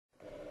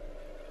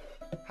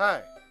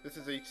Hi, this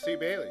is HC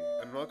Bailey,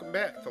 and welcome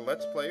back to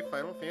Let's Play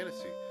Final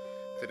Fantasy.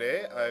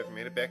 Today, I've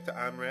made it back to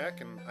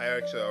Anrak, and I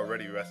actually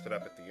already rested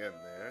up at the end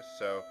there,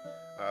 so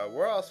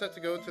we're all set to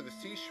go to the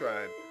Sea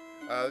Shrine.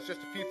 There's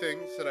just a few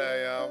things that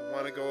I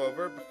want to go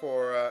over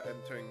before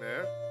entering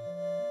there.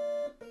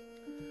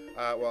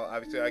 Well,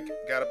 obviously, I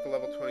got up to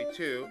level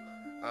 22.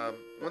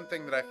 One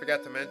thing that I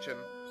forgot to mention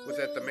was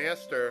that the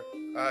Master,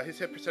 his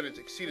hit percentage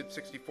exceeded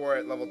 64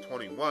 at level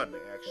 21,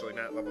 actually,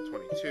 not level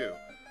 22.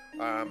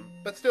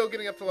 But still,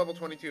 getting up to level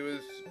 22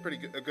 is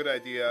a good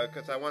idea,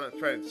 because I want to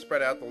try and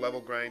spread out the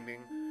level grinding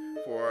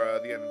for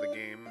the end of the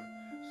game.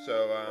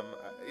 So,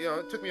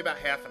 it took me about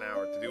half an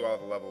hour to do all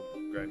the level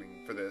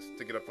grinding for this,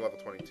 to get up to level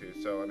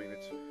 22. So, I mean,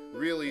 it's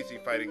real easy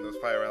fighting those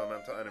fire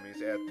elemental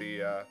enemies at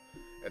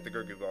the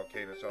Gurgu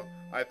Volcano, so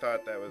I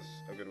thought that was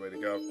a good way to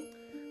go.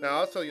 Now,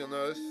 also, you'll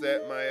notice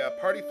that my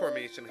party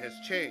formation has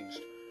changed.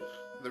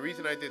 The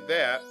reason I did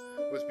that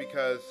was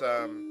because,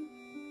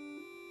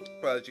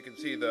 well, as you can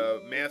see,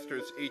 the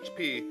Master's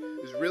HP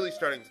is really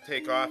starting to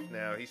take off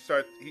now.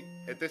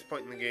 At this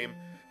point in the game,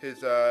 his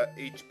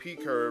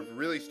HP curve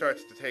really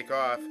starts to take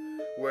off,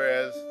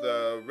 whereas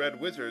the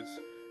Red Wizard's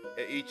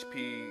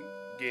HP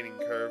gaining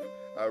curve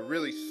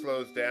really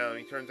slows down.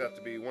 He turns out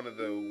to be one of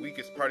the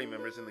weakest party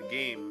members in the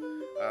game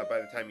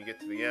by the time you get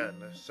to the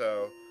end.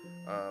 So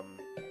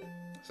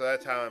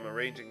that's how I'm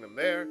arranging them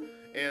there.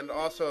 And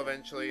also,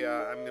 eventually,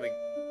 I'm going to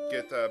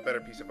get a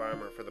better piece of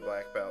armor for the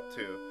Black Belt,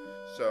 too.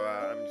 So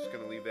I'm just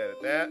going to leave that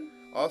at that.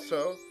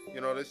 Also,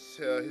 you'll notice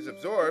his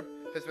Absorb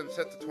has been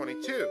set to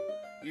 22,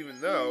 even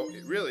though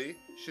it really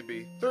should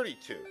be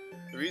 32.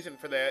 The reason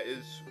for that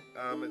is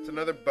it's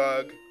another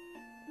bug.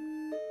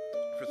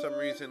 For some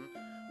reason,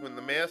 when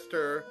the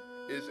Master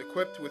is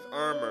equipped with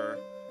armor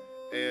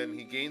and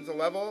he gains a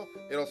level,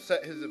 it'll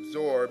set his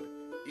Absorb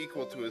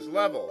equal to his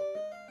level.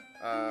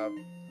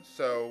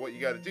 So what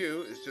you got to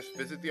do is just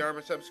visit the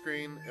armor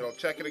subscreen. It'll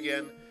check it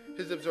again.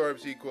 His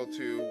Absorb's equal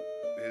to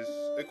his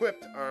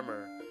equipped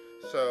armor.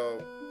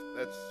 So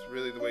that's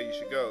really the way you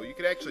should go. You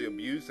could actually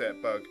abuse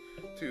that bug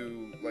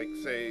to, like,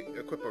 say,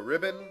 equip a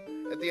ribbon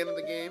at the end of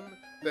the game,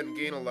 then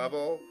gain a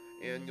level,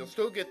 and you'll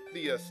still get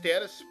the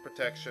status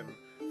protection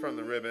from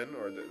the ribbon,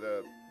 or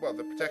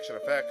the protection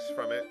effects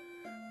from it,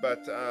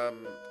 but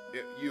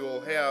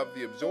you'll have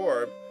the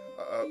Absorb,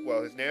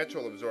 his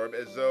natural Absorb,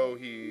 as though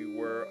he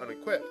were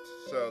unequipped.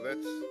 So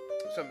that's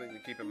something to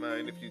keep in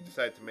mind if you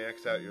decide to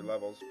max out your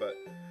levels, but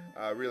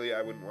really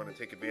I wouldn't want to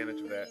take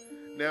advantage of that.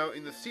 Now,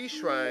 in the Sea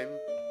Shrine,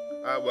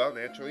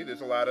 naturally,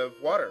 there's a lot of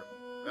water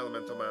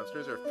elemental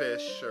monsters, or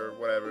fish, or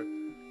whatever.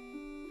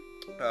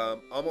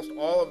 Almost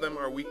all of them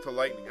are weak to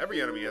lightning.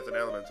 Every enemy has an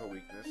elemental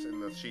weakness in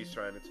the Sea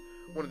Shrine. It's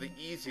one of the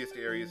easiest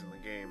areas in the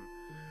game.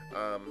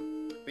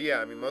 But yeah,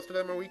 I mean, most of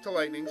them are weak to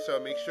lightning, so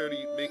make sure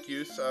to make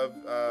use of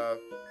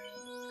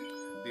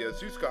the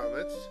Zeus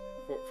Gauntlets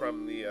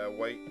from the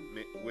White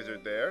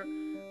Wizard there.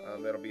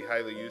 That'll be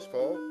highly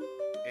useful.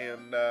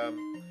 And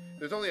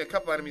there's only a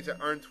couple enemies that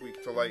aren't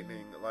weak to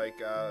lightning. Like,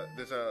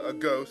 there's a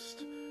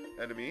ghost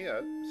enemy,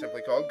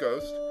 simply called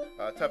Ghost.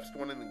 Toughest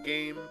one in the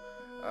game.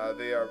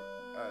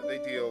 They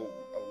deal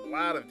a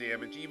lot of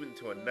damage, even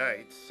to a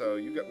knight, so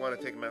you want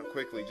to take them out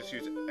quickly. Just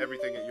use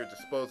everything at your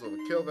disposal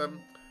to kill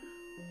them.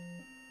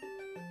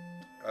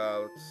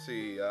 Let's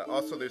see.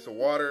 Also, there's a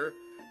water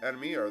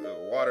enemy, or the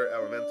water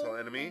elemental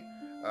enemy.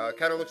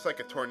 Kind of looks like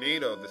a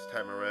tornado this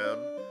time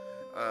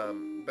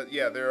around. But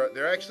yeah,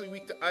 they're actually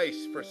weak to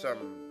ice for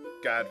some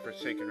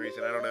godforsaken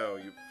reason. I don't know.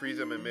 You freeze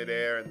them in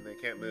midair and they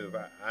can't move.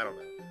 I don't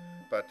know.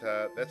 But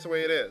that's the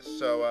way it is.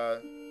 So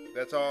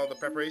that's all the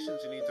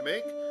preparations you need to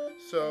make.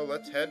 So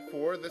let's head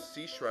for the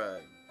Sea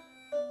Shrine.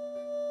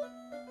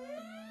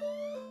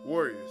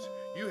 Warriors,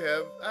 you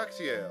have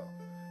Axiel.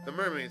 The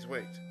mermaids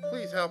wait.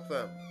 Please help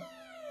them.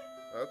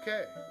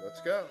 Okay,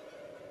 let's go.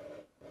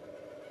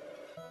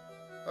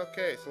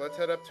 Okay, so let's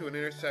head up to an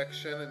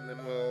intersection and then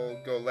we'll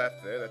go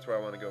left there. That's where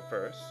I want to go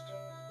first.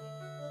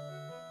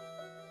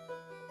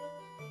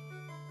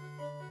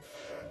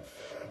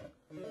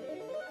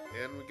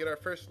 And we get our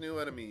first new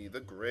enemy,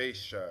 the Gray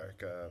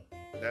Shark.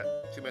 Not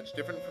too much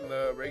different from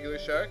the regular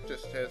shark,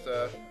 just has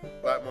a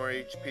lot more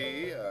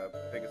HP.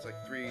 I think it's like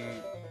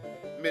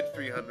mid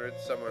 300s,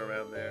 somewhere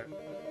around there.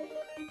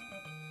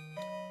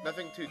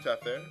 Nothing too tough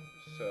there,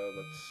 so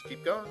let's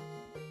keep going.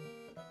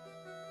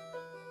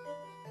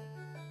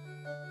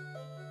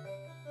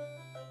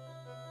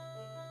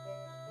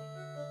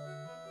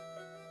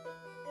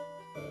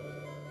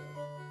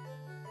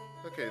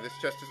 Okay, this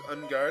chest is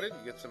unguarded.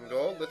 You get some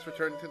gold. Let's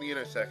return to the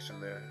intersection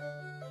there.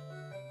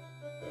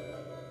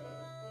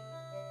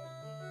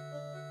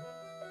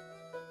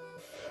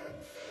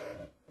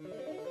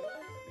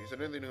 Here's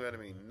another new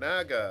enemy,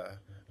 Naga.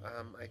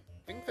 I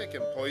think they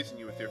can poison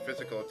you with your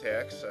physical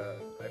attacks.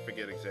 I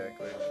forget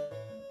exactly.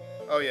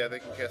 Oh yeah, they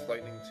can cast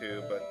lightning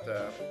too, but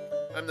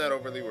I'm not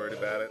overly worried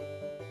about it.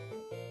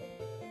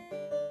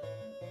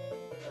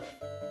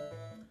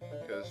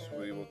 Because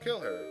we will kill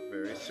her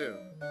very soon.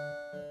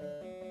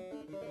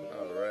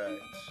 Alright.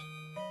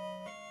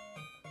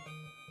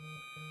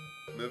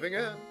 Moving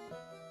on.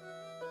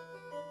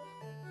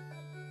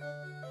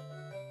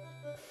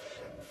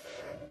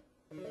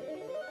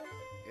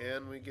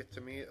 And we get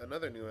to meet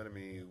another new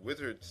enemy,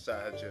 Wizard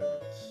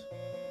Sahajins.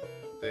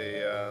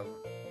 They,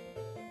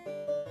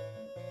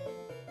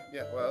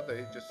 yeah, well,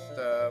 they just,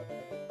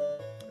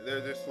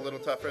 they're just a little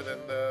tougher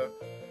than the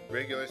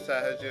regular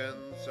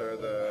Sahajins or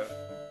the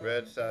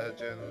red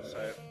Sahajins.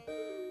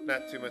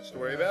 Not too much to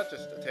worry about,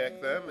 just attack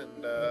them,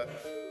 and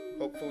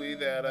hopefully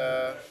that,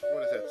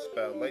 what is that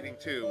spell? Lightning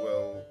 2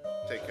 will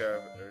take care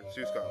of, or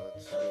Zeus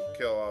Gauntlets will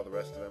kill all the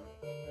rest of them.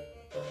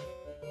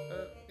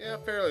 Yeah,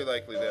 fairly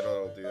likely that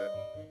it'll do it.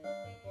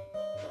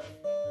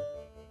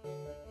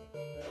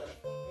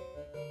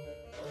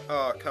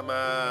 Oh, come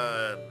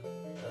on!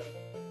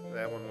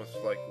 That one was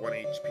like 1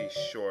 HP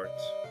short.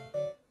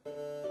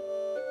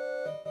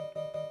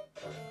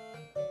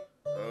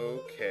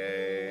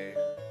 Okay.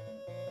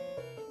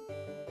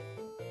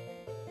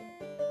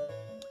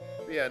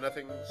 But yeah,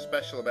 nothing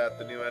special about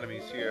the new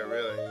enemies here,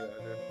 really.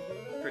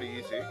 They're pretty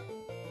easy.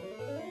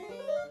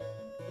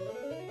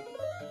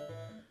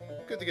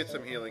 Good to get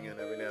some healing in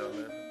every now and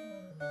then.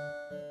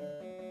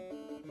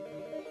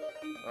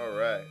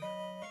 Alright.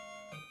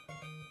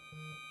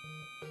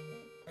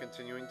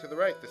 Continuing to the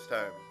right this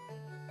time.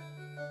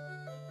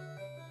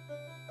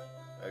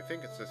 I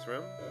think it's this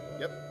room.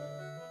 Yep.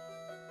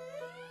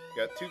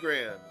 Got 2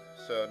 grand.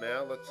 So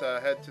now let's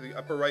head to the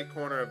upper right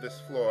corner of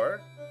this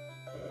floor.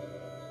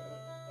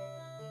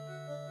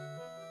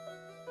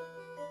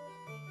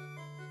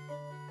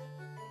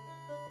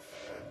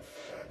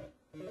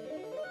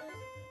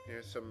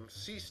 Here's some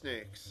sea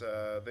snakes.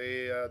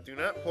 They do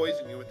not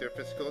poison you with their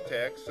physical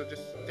attacks, so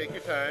just take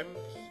your time.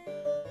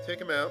 Just take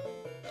them out.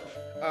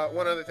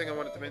 One other thing I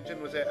wanted to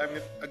mention was that I'm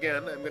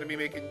going to be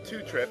making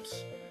 2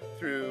 trips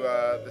through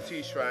the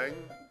Sea Shrine,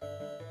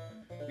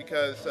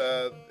 because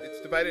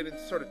it's divided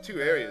into sort of 2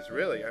 areas,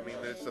 really. I mean,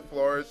 there's the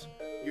floors.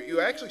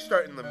 You actually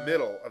start in the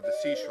middle of the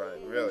Sea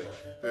Shrine, really.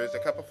 There's a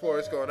couple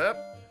floors going up,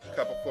 a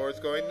couple floors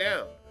going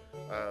down.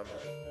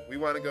 We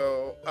want to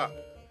go up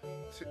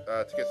to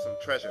get some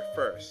treasure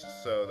first,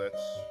 so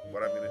that's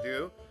what I'm going to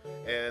do.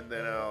 And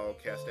then I'll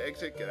cast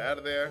exit, get out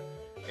of there,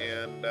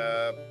 and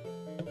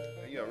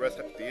you know, rest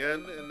up at the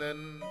end, and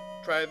then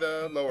try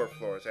the lower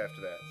floors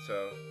after that.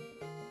 So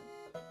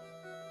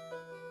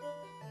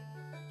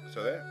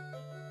there.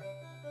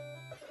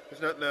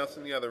 There's nothing else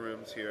in the other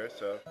rooms here,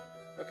 so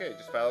okay,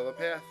 just follow the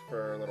path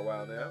for a little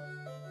while now.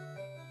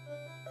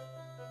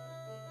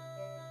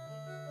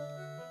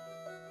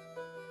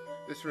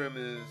 This room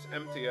is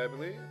empty, I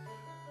believe.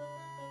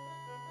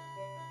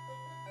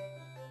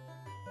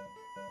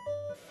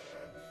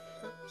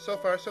 So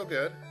far, so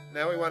good.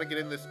 Now we want to get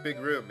in this big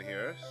room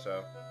here,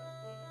 so...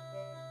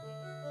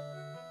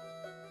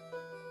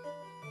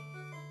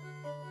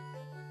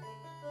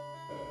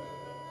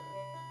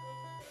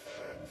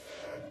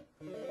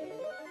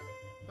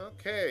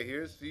 Okay,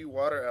 here's the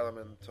water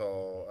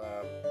elemental.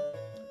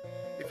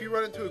 If you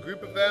run into a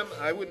group of them,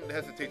 I wouldn't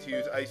hesitate to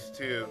use Ice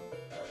 2,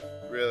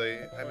 really.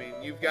 I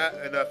mean, you've got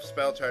enough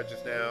spell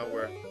charges now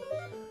where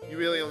you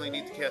really only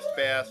need to cast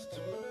fast,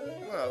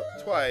 well,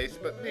 twice,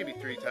 but maybe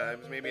 3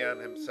 times, maybe on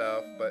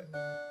himself, but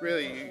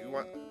really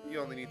you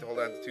only need to hold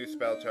on to 2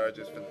 spell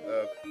charges for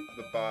the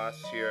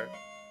boss here.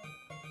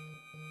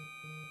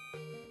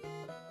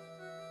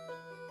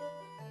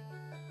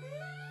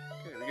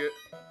 Okay, we get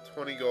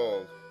 20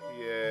 gold.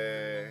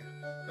 Yay.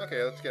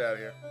 Okay, let's get out of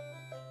here.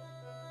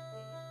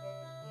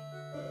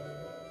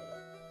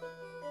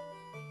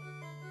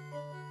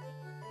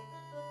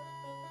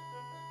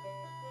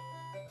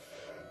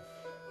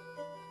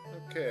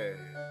 Okay,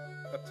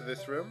 up to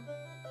this room.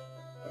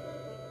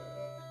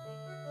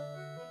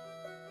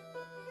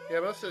 Yeah,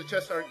 most of the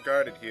chests aren't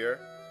guarded here.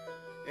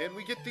 And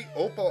we get the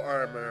Opal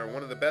Armor,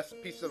 one of the best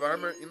pieces of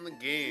armor in the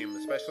game,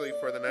 especially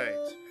for the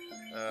knights.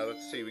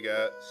 Let's see, we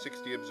got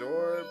 60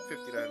 Absorb,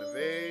 59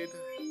 Evade.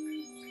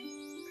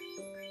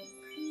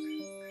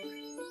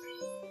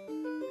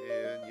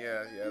 And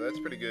yeah, that's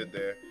pretty good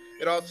there.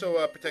 It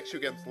also protects you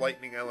against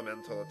lightning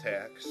elemental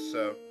attacks.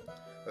 So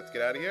let's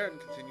get out of here and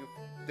continue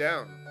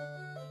down.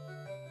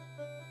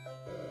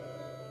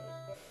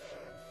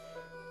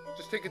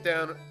 Just take it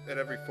down at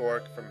every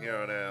fork from here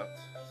on out,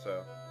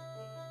 so.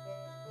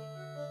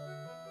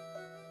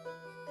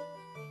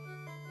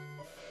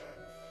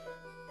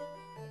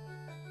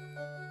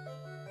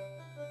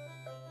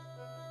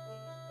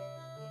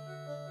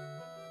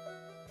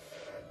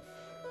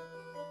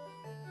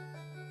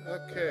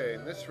 Okay,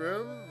 in this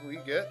room we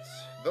get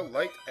the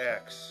Light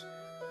Axe.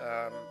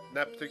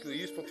 Not particularly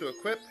useful to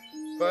equip,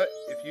 but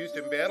if used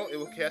in battle it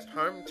will cast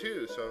harm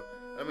too, so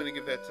I'm going to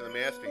give that to the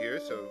master here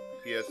so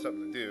he has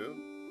something to do.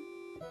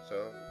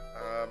 So,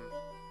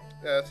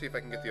 yeah, let's see if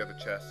I can get the other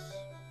chests.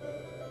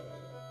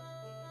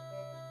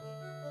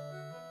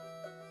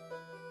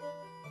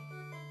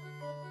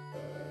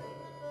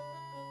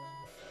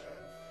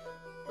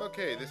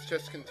 Okay, this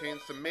chest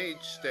contains the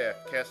Mage Staff.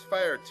 Cast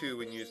Fire 2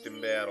 when used in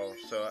battle.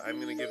 So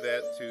I'm going to give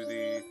that to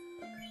the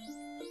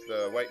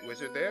White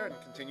Wizard there and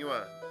continue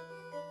on.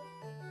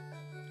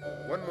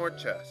 One more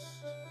chest.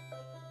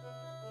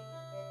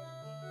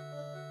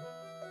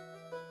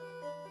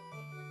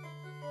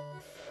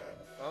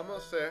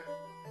 Almost there.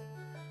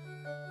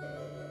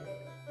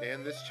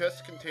 And this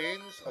chest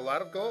contains a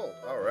lot of gold.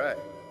 Alright.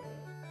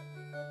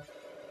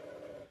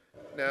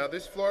 Now,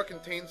 this floor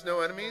contains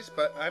no enemies,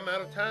 but I'm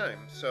out of time.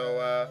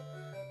 So,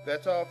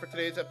 that's all for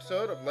today's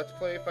episode of Let's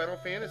Play Final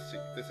Fantasy.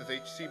 This is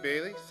HC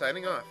Bailey,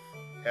 signing off.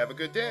 Have a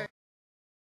good day.